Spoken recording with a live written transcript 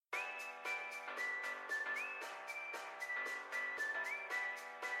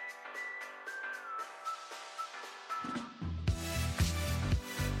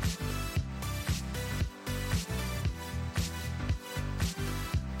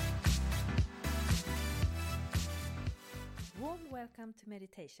welcome to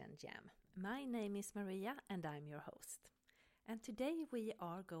Meditation Jam. My name is Maria and I'm your host. And today we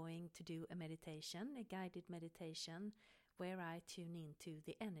are going to do a meditation, a guided meditation, where I tune into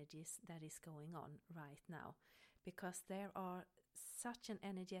the energies that is going on right now. Because there are such an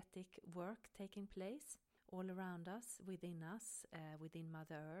energetic work taking place all around us, within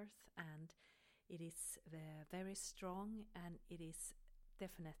Mother Earth, and it is very strong and it is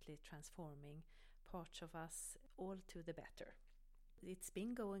definitely transforming parts of us all to the better. It's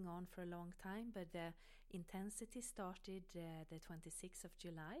been going on for a long time, but the intensity started the 26th of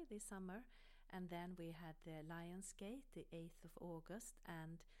July this summer, and then we had the Lions Gate, the 8th of August,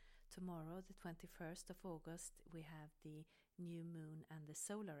 and tomorrow, the 21st of August, we have the new moon and the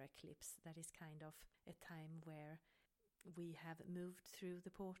solar eclipse. That is kind of a time where we have moved through the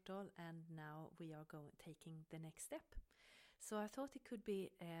portal and now we are taking the next step. So I thought it could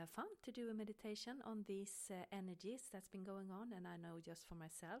be fun to do a meditation on these energies that's been going on, and I know just for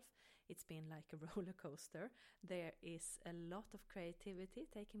myself it's been like a roller coaster. There is a lot of creativity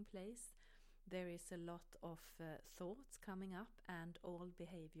taking place. There is a lot of thoughts coming up and old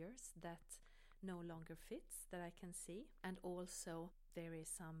behaviors that no longer fits that I can see, and also there is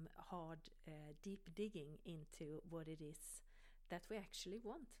some hard deep digging into what it is that we actually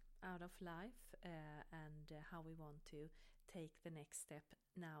want out of life and how we want to take the next step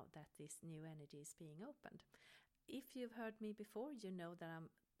now that this new energy is being opened. If you've heard me before, you know that I'm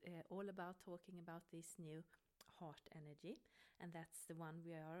all about talking about this new heart energy, and that's the one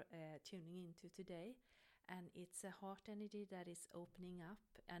we are tuning into today. And it's a heart energy that is opening up,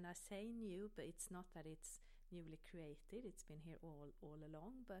 and I say new, but it's not that it's newly created. It's been here all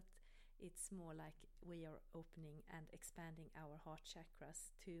along, but it's more like we are opening and expanding our heart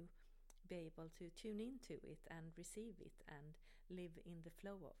chakras to be able to tune into it and receive it and live in the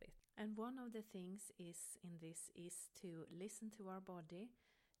flow of it. And one of the things is to listen to our body,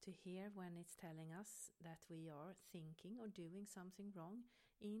 to hear when it's telling us that we are thinking or doing something wrong.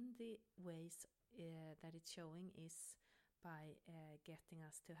 In the ways that it's showing is by getting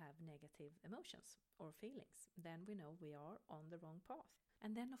us to have negative emotions or feelings. Then we know we are on the wrong path.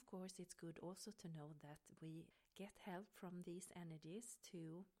 And then of course it's good also to know that we get help from these energies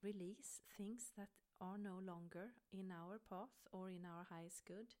to release things that are no longer in our path or in our highest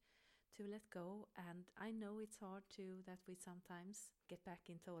good, to let go. And I know it's hard that we sometimes get back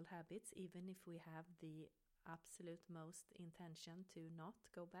into old habits, even if we have the absolute most intention to not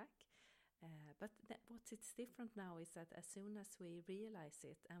go back. But what's different now is that as soon as we realize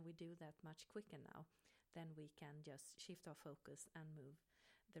it, and we do that much quicker now, then we can just shift our focus and move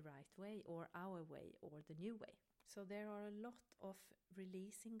the right way, or our way, or the new way. So there are a lot of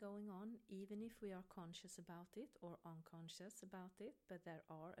releasing going on, even if we are conscious about it or unconscious about it, but there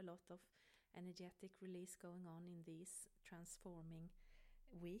are a lot of energetic release going on in these transforming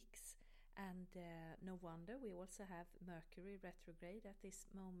weeks. And no wonder we also have Mercury retrograde at this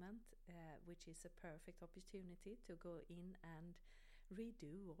moment, which is a perfect opportunity to go in and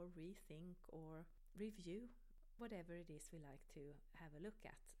redo or rethink or review whatever it is we like to have a look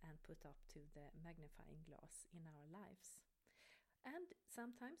at and put up to the magnifying glass in our lives. And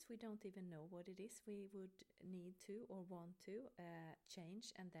sometimes we don't even know what it is we would need to or want to change,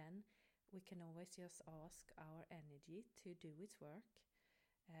 and then we can always just ask our energy to do its work.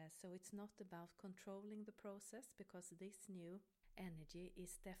 So it's not about controlling the process, because this new energy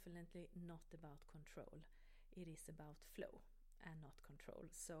is definitely not about control. It is about flow and not control.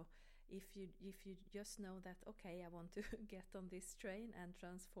 So if you just know that, okay, I want to get on this train and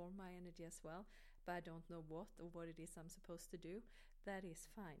transform my energy as well, but I don't know what it is I'm supposed to do, that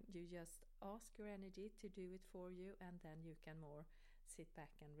is fine. You just ask your energy to do it for you, and then you can more sit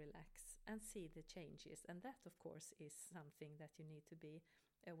back and relax and see the changes. And that of course is something that you need to be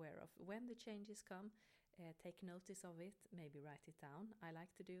aware of. When the changes come, take notice of it, maybe write it down. I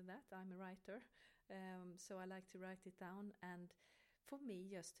like to do that. I'm a writer, so I like to write it down, and for me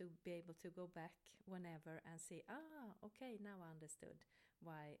just to be able to go back whenever and see, okay, now I understood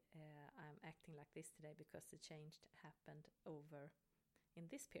why I'm acting like this today, because the change happened over in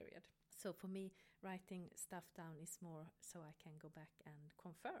this period. So for me, writing stuff down is more so I can go back and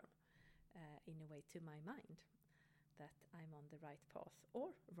confirm in a way to my mind that I'm on the right path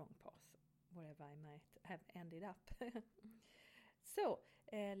or wrong path, wherever I might have ended up. So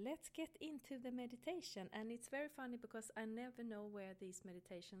let's get into the meditation. And it's very funny because I never know where these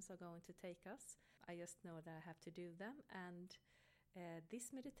meditations are going to take us. I just know that I have to do them. And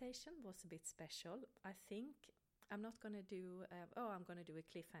this meditation was a bit special. I think I'm not going to do, I'm going to do a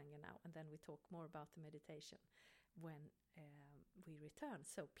cliffhanger now, and then we talk more about the meditation when we return.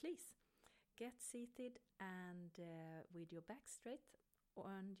 So please get seated and with your back straight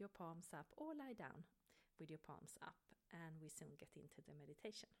and your palms up, or lie down with your palms up, and we soon get into the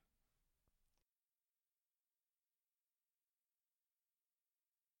meditation.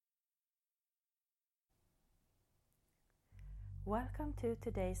 Welcome to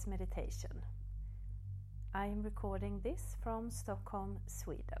today's meditation. I am recording this from Stockholm,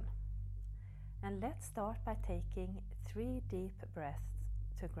 Sweden. And let's start by taking 3 deep breaths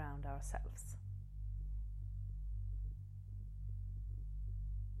to ground ourselves.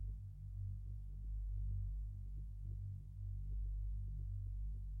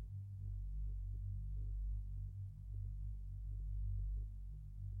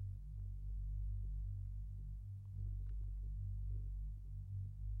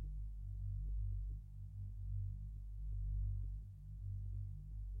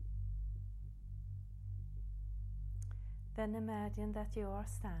 Then imagine that you are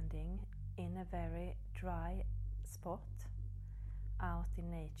standing in a very dry spot out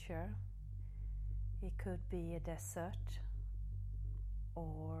in nature. It could be a desert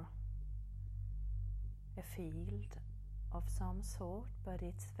or a field of some sort, but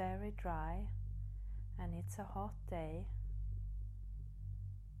it's very dry and it's a hot day.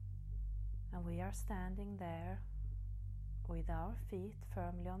 And we are standing there with our feet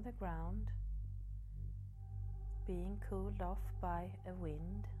firmly on the ground, being cooled off by a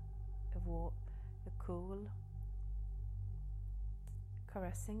wind, a cool,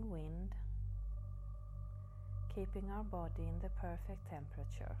 caressing wind, keeping our body in the perfect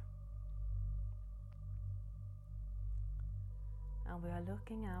temperature. And we are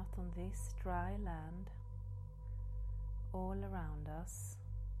looking out on this dry land all around us.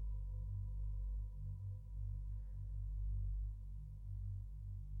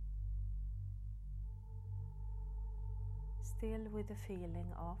 Still with the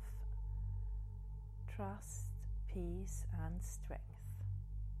feeling of trust, peace and strength.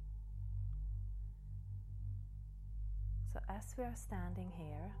 So as we are standing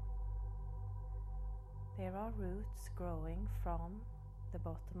here, there are roots growing from the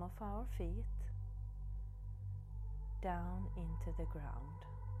bottom of our feet down into the ground.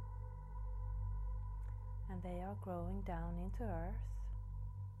 And they are growing down into earth,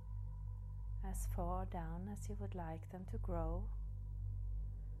 as far down as you would like them to grow,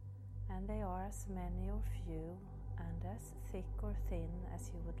 and they are as many or few and as thick or thin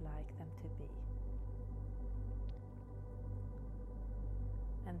as you would like them to be.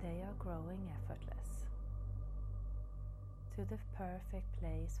 And they are growing effortless to the perfect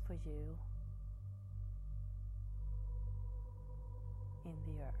place for you in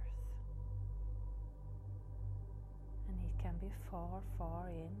the earth. And it can be far, far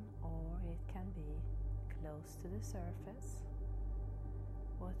in, or it can be close to the surface,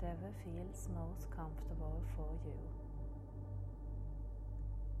 whatever feels most comfortable for you.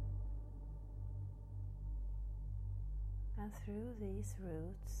 And through these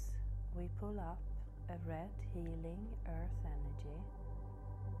roots, we pull up a red healing earth energy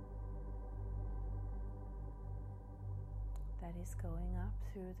that is going up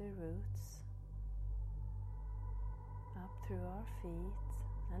through the roots, up through our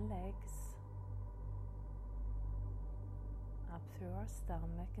feet and legs, up through our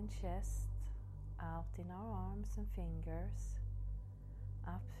stomach and chest, out in our arms and fingers,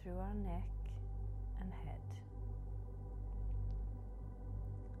 up through our neck and head.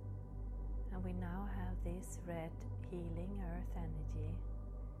 And we now have this red healing earth energy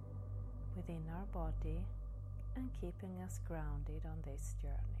within our body and keeping us grounded on this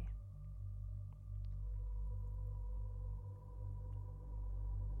journey.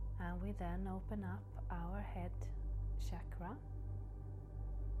 And we then open up our head chakra,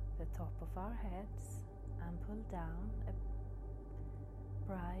 the top of our heads, and pull down a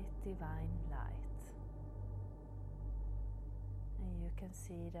bright divine light. And you can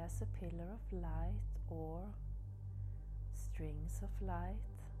see it as a pillar of light or strings of light,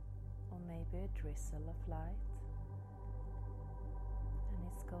 or maybe a drizzle of light. And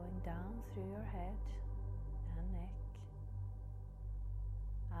it's going down through your head and neck,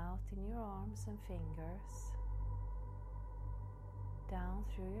 out in your arms and fingers, down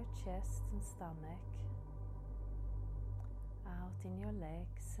through your chest and stomach, out in your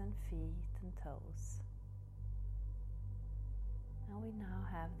legs and feet and toes. And we now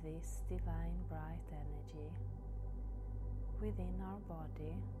have this divine bright energy within our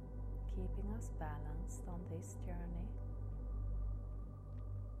body, keeping us balanced on this journey.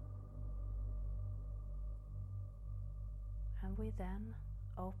 And we then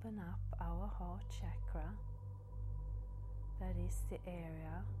open up our heart chakra, that is the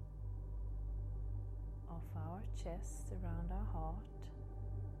area of our chest around our heart,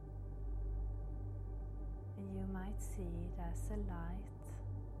 and you might see it as a light,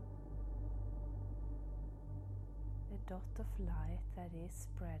 a dot of light that is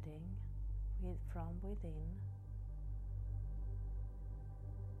spreading from within,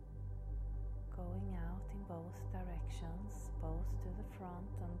 going out in both directions, both to the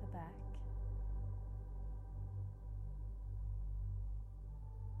front and the back.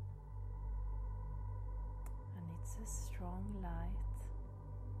 And it's a strong light,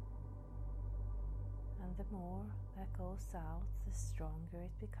 and the more that goes out, the stronger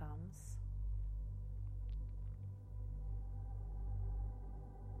it becomes.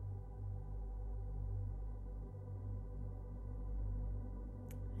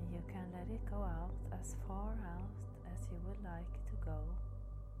 You can let it go out as far out as you would like it to go.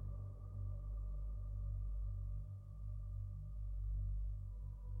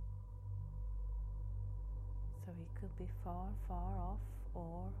 So it could be far, far off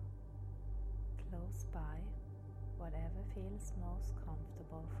or close by, whatever feels most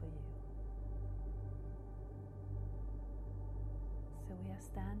comfortable for you. So we are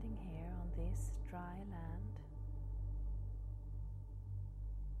standing here on this dry land.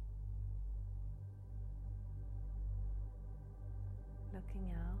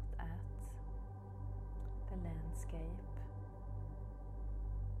 Looking out at the landscape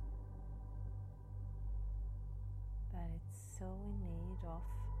that it's so in need of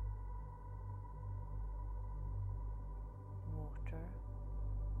water,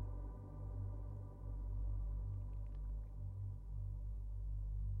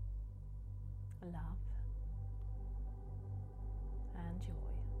 love, and joy.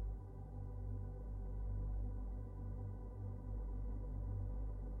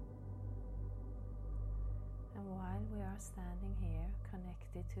 And while we are standing here,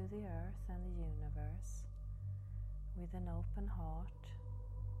 connected to the earth and the universe, with an open heart,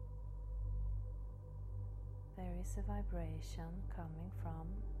 there is a vibration coming from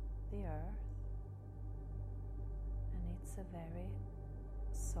the earth, and it's a very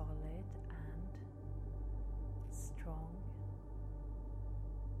solid and strong,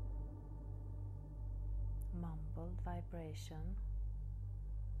 mumbled vibration,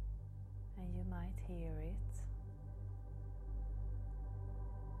 and you might hear it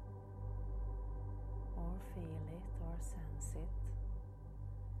or feel it or sense it,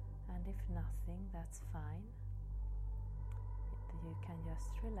 and if nothing, that's fine. You can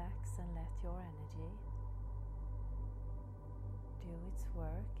just relax and let your energy do its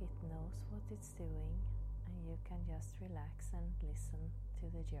work. It knows what it's doing, and you can just relax and listen to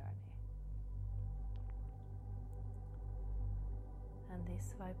the journey. And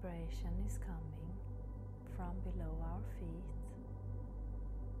this vibration is coming from below our feet,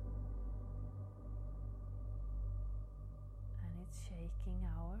 and it's shaking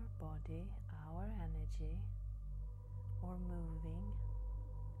our body, our energy, or moving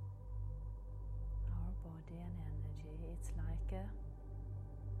our body and energy. It's like a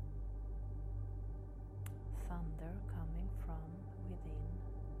thunder coming from within.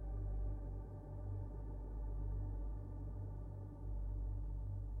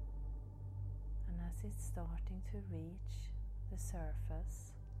 And as it's starting to reach the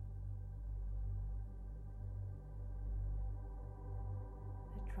surface,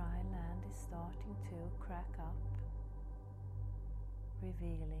 the dry land is starting to crack up,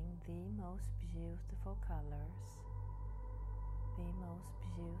 revealing the most beautiful colors, the most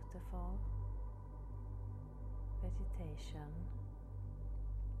beautiful vegetation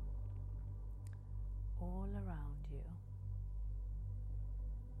all around you.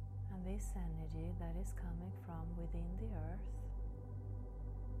 And this energy that is coming from within the earth,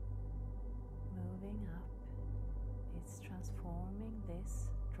 moving up, it's transforming this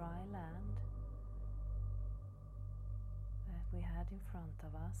dry land that we had in front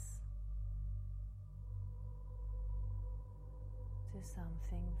of us to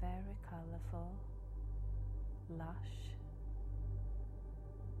something very colorful, lush,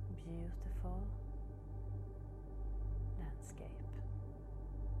 beautiful landscape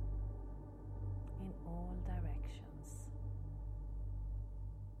in all directions.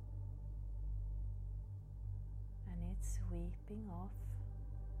 And it's sweeping off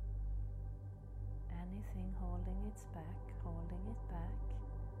anything holding it back.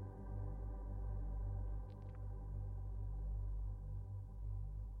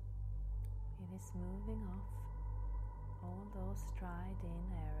 It is moving off all those dried in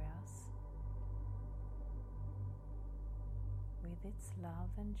areas with its love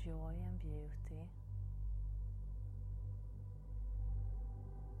and joy and beauty.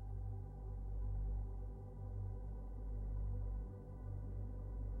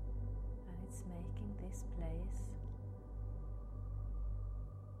 this place.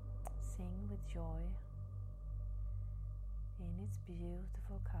 Sing with joy in its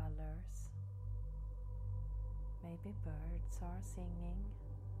beautiful colors. Maybe birds are singing,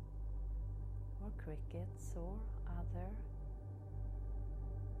 or crickets, or other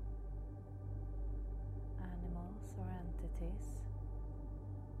animals or entities.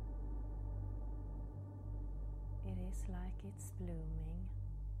 It is like it's blooming.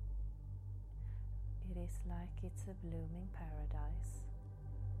 It is like it's a blooming paradise,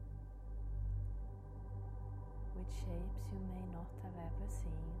 with shapes you may not have ever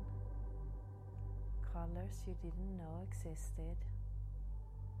seen, colors you didn't know existed.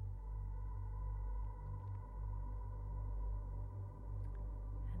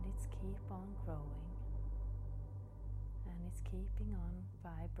 And it's keep on growing, and it's keeping on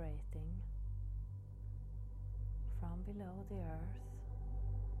vibrating from below the earth,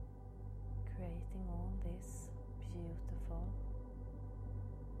 creating all this beautiful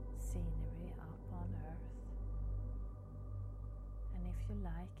scenery up on earth. And if you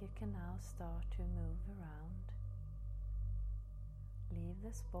like, you can now start to move around. Leave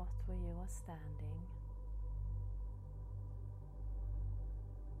the spot where you are standing.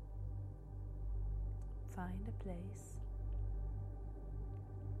 Find a place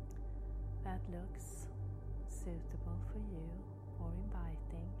that looks suitable for you or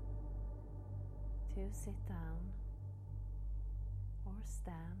inviting to sit down or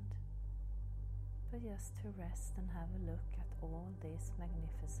stand, but just to rest and have a look at all this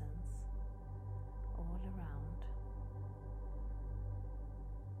magnificence all around.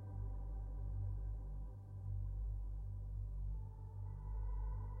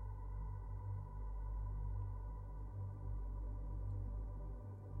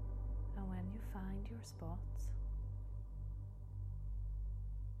 And when you find your spot,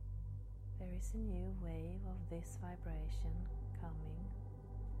 there is a new wave of this vibration coming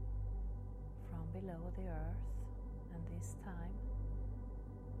from below the earth, and this time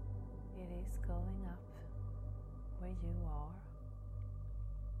it is going up where you are,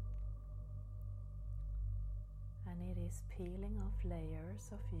 and it is peeling off layers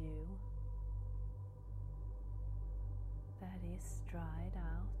of you that is dried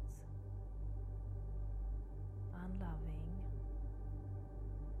out, unloving,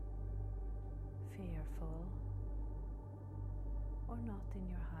 fearful, or not in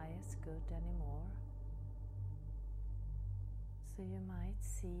your highest good anymore. So you might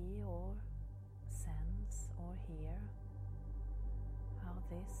see or sense or hear how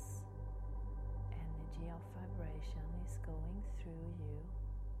this energy of vibration is going through you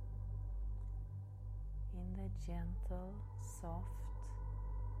in the gentle, soft,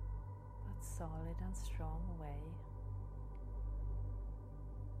 but solid and strong way.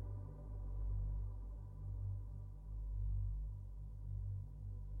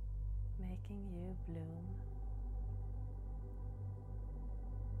 Making you bloom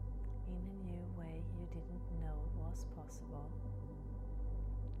in a new way you didn't know was possible.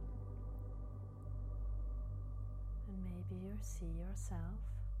 And maybe you see yourself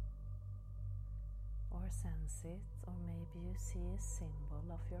or sense it, or maybe you see a symbol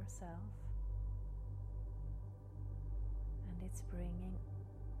of yourself, and it's bringing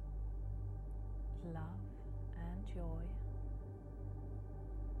love and joy.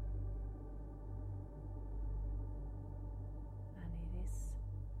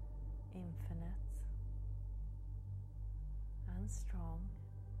 Infinite and strong,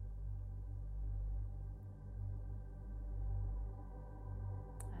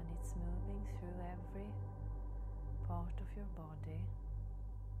 and it's moving through every part of your body,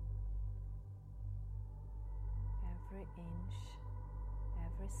 every inch,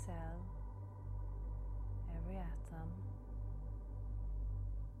 every cell, every atom,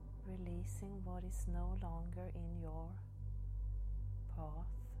 releasing what is no longer in your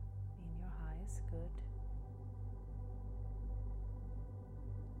path, in your highest good.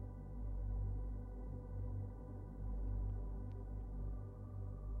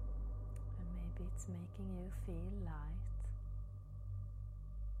 And maybe it's making you feel light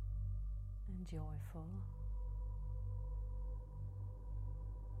and joyful.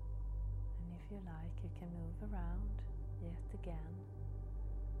 And if you like, you can move around yet again.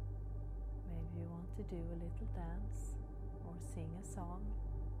 Maybe you want to do a little dance or sing a song,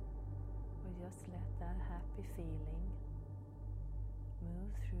 or just let that happy feeling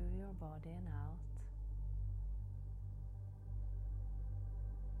move through your body and out.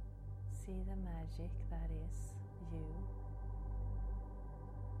 See the magic that is you.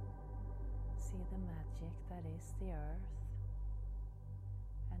 See the magic that is the earth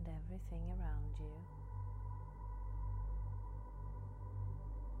and everything around you.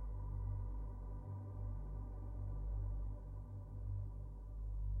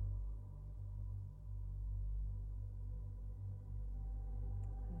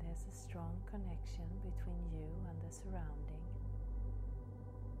 strong connection between you and the surrounding.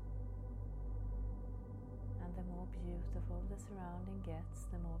 And the more beautiful the surrounding gets,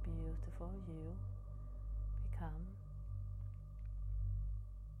 the more beautiful you become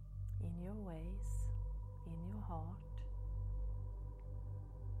in your ways, in your heart.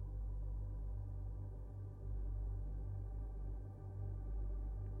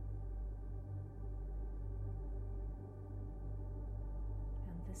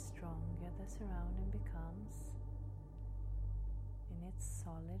 And the stronger the surrounding becomes in its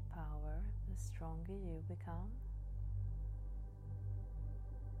solid power, the stronger you become.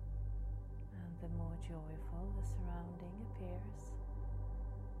 And the more joyful the surrounding appears,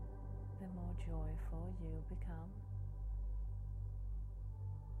 the more joyful you become.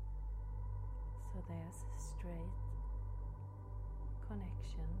 So there's a straight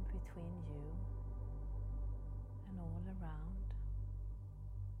connection between you and all around.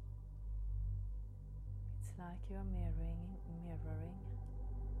 It's like you're mirroring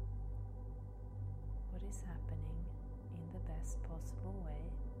what is happening in the best possible way.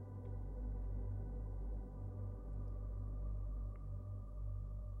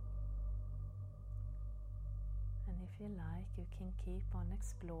 And if you like, you can keep on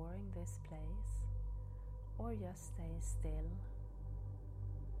exploring this place, or just stay still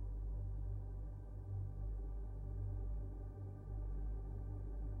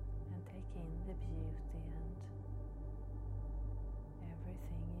and take in the beauty and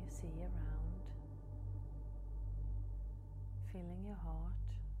everything you see around, filling your heart.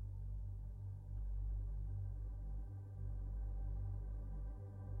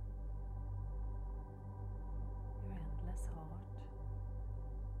 Heart.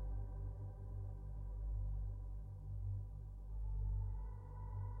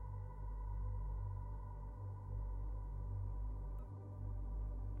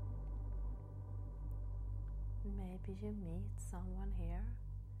 Maybe you meet someone here,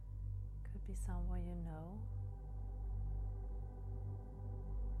 could be someone you know,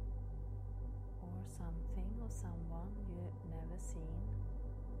 or something or someone you've never seen,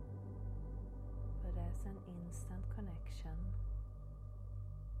 but as an instant connection.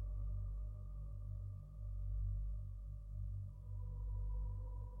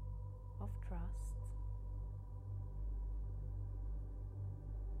 Of trust.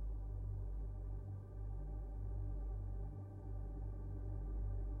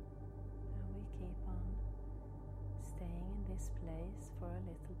 And we keep on staying in this place for a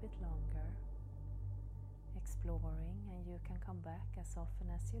little bit longer, exploring, and you can come back as often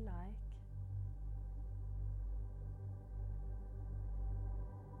as you like.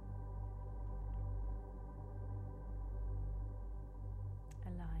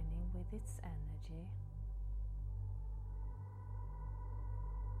 Aligning with its energy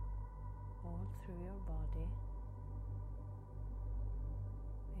all through your body,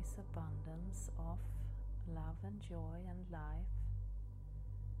 this abundance of love and joy and life,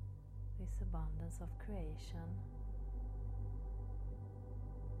 this abundance of creation,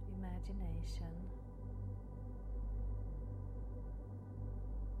 imagination,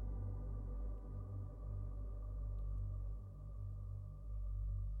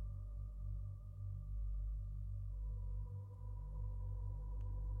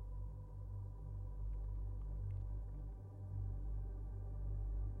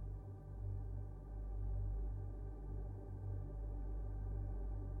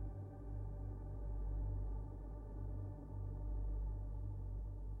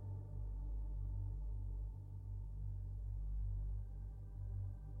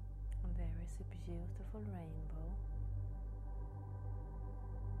 a beautiful rainbow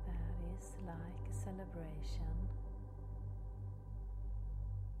that is like a celebration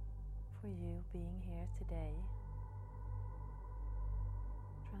for you being here today,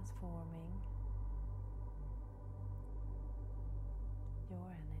 transforming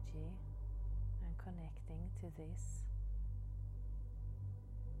your energy and connecting to this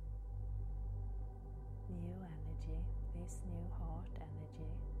new energy, this new heart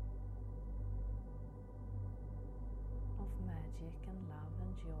energy of magic and love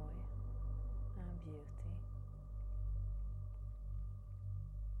and joy and beauty.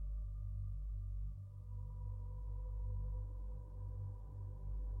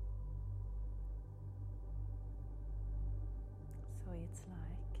 So it's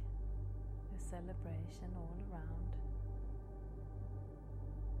like a celebration all around.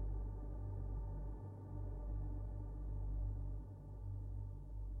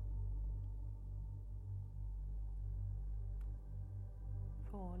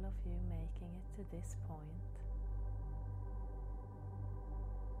 For all of you making it to this point,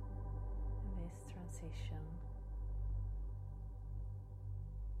 transition.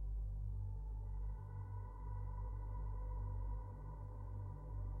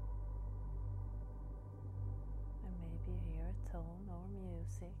 And maybe you hear a tone or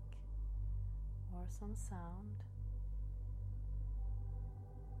music or some sound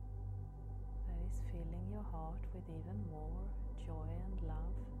that is filling your heart with even more joy and love.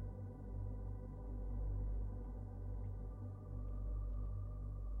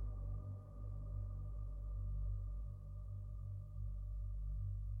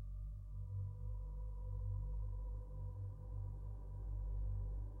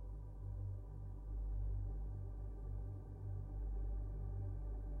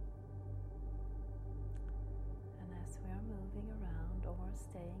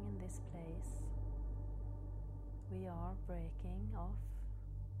 Staying in this place, we are breaking off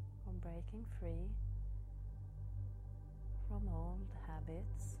or breaking free from old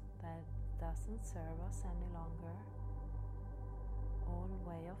habits that doesn't serve us any longer, old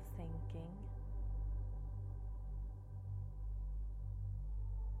way of thinking,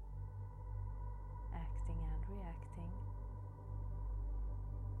 acting and reacting,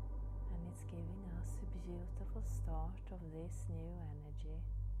 and it's giving us a beautiful start of this new energy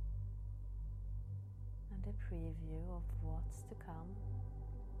and a preview of what's to come.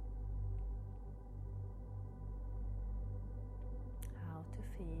 How to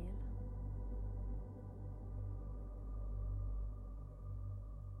feel.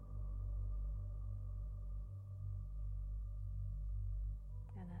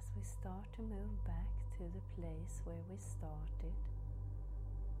 And as we start to move back to the place where we started,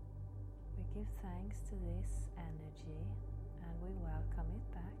 we give thanks to this energy and we welcome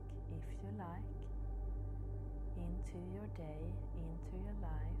it back, if you like, into your day, into your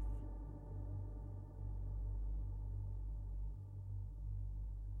life.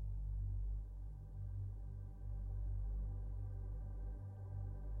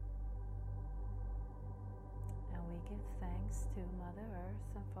 And we give thanks to Mother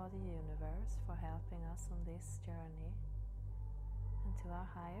Earth and for the universe for helping us on this journey, and to our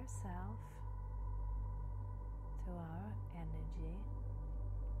higher self, to our energy,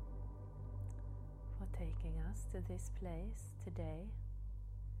 for taking us to this place today.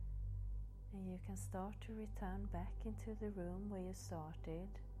 And you can start to return back into the room where you started,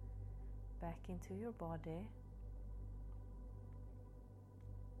 back into your body.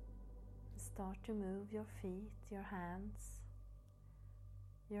 Start to move your feet, your hands,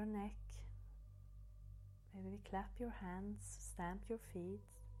 your neck. Maybe clap your hands, stamp your feet,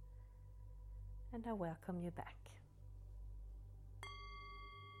 and I welcome you back.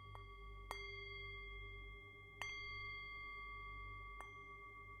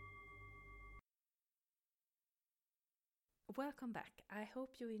 Welcome back. I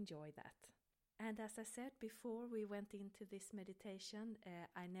hope you enjoy that. And as I said before we went into this meditation,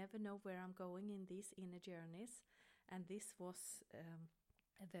 I never know where I'm going in these inner journeys, and this was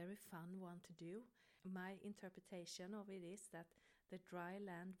a very fun one to do. My interpretation of it is that the dry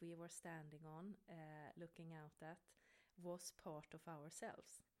land we were standing on, looking out at, was part of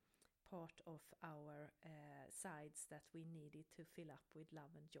ourselves, part of our sides that we needed to fill up with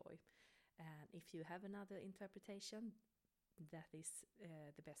love and joy. And if you have another interpretation, that is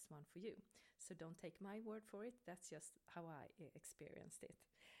the best one for you. So don't take my word for it, that's just how I experienced it.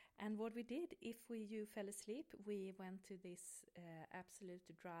 And what we did, if you fell asleep, we went to this absolute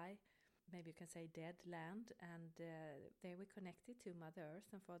dry, maybe you can say dead land, and there we connected to Mother Earth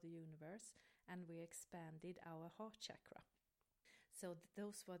and Father Universe, and we expanded our heart chakra. So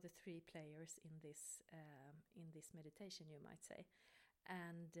those were the three players in this meditation, you might say.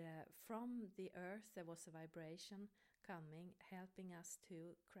 And from the earth there was a vibration coming, helping us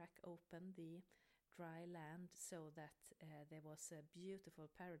to crack open the dry land, so that there was a beautiful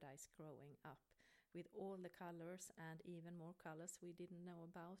paradise growing up with all the colors and even more colors we didn't know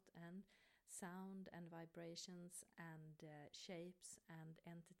about, and sound and vibrations and shapes and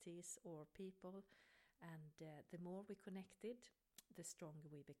entities or people. And the more we connected, the stronger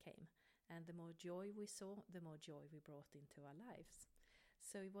we became, and the more joy we saw, the more joy we brought into our lives.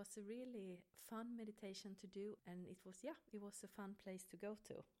 So it was a really fun meditation to do, and it was a fun place to go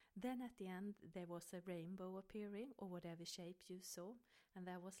to. Then at the end there was a rainbow appearing, or whatever shape you saw, and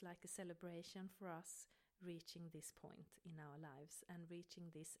that was like a celebration for us reaching this point in our lives and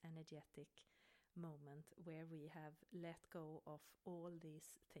reaching this energetic moment where we have let go of all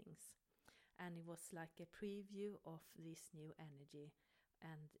these things. And it was like a preview of this new energy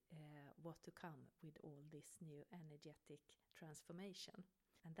and what to come with all this new energetic transformation.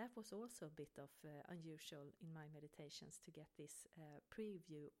 And that was also a bit of unusual in my meditations, to get this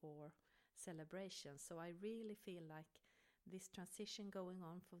preview or celebration. So I really feel like this transition going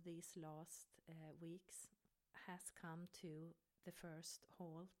on for these last weeks has come to the first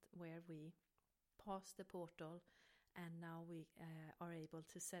halt where we pass the portal, and now we are able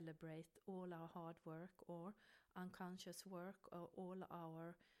to celebrate all our hard work or unconscious work, or all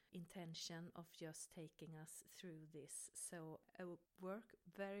our intention of just taking us through this. So work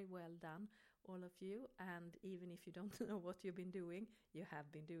very well done, all of you, and even if you don't know what you've been doing, you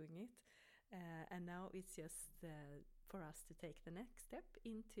have been doing it. And now it's just for us to take the next step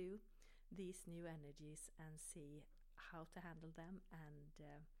into these new energies and see how to handle them and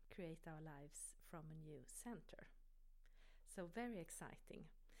create our lives from a new center. So very exciting.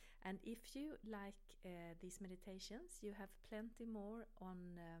 And if you like these meditations, you have plenty more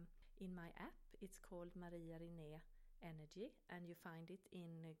on in my app. It's called Maria René Energy, and you find it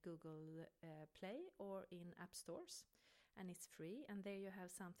in Google Play or in app stores, and it's free. And there you have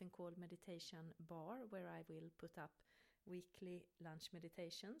something called Meditation Bar, where I will put up weekly lunch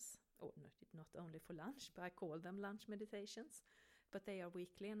meditations, or not only for lunch, but I call them lunch meditations, but they are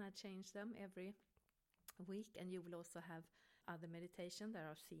weekly and I change them every week. And you will also have other meditation that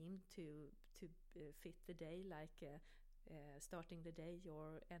are themed to fit the day, like starting the day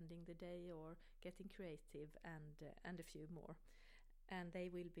or ending the day or getting creative, and a few more. And they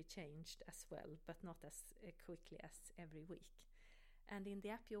will be changed as well, but not as quickly as every week. And in the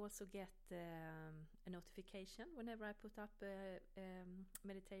app you also get a notification whenever I put up a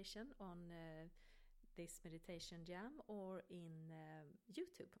meditation on this meditation jam, or in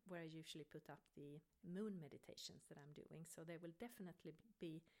YouTube, where I usually put up the moon meditations that I'm doing. So there will definitely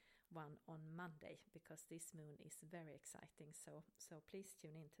be one on Monday, because this moon is very exciting. So please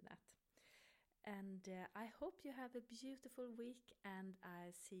tune into that. And I hope you have a beautiful week, and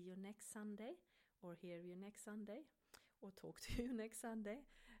I see you next Sunday, or hear you next Sunday, or talk to you next Sunday.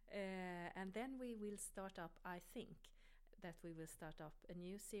 And then we will start up, I think that we will start up a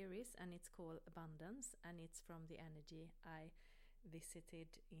new series, and it's called Abundance, and it's from the energy I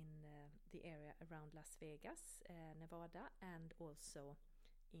visited in the area around Las Vegas, Nevada, and also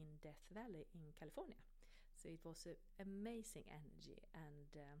in Death Valley in California. So it was an amazing energy,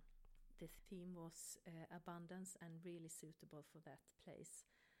 and the theme was abundance, and really suitable for that place.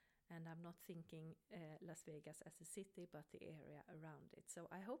 And I'm not thinking Las Vegas as a city, but the area around it. So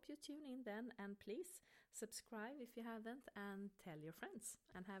I hope you tune in then, and please subscribe if you haven't, and tell your friends.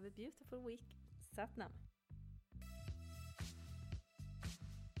 And have a beautiful week. Satnam.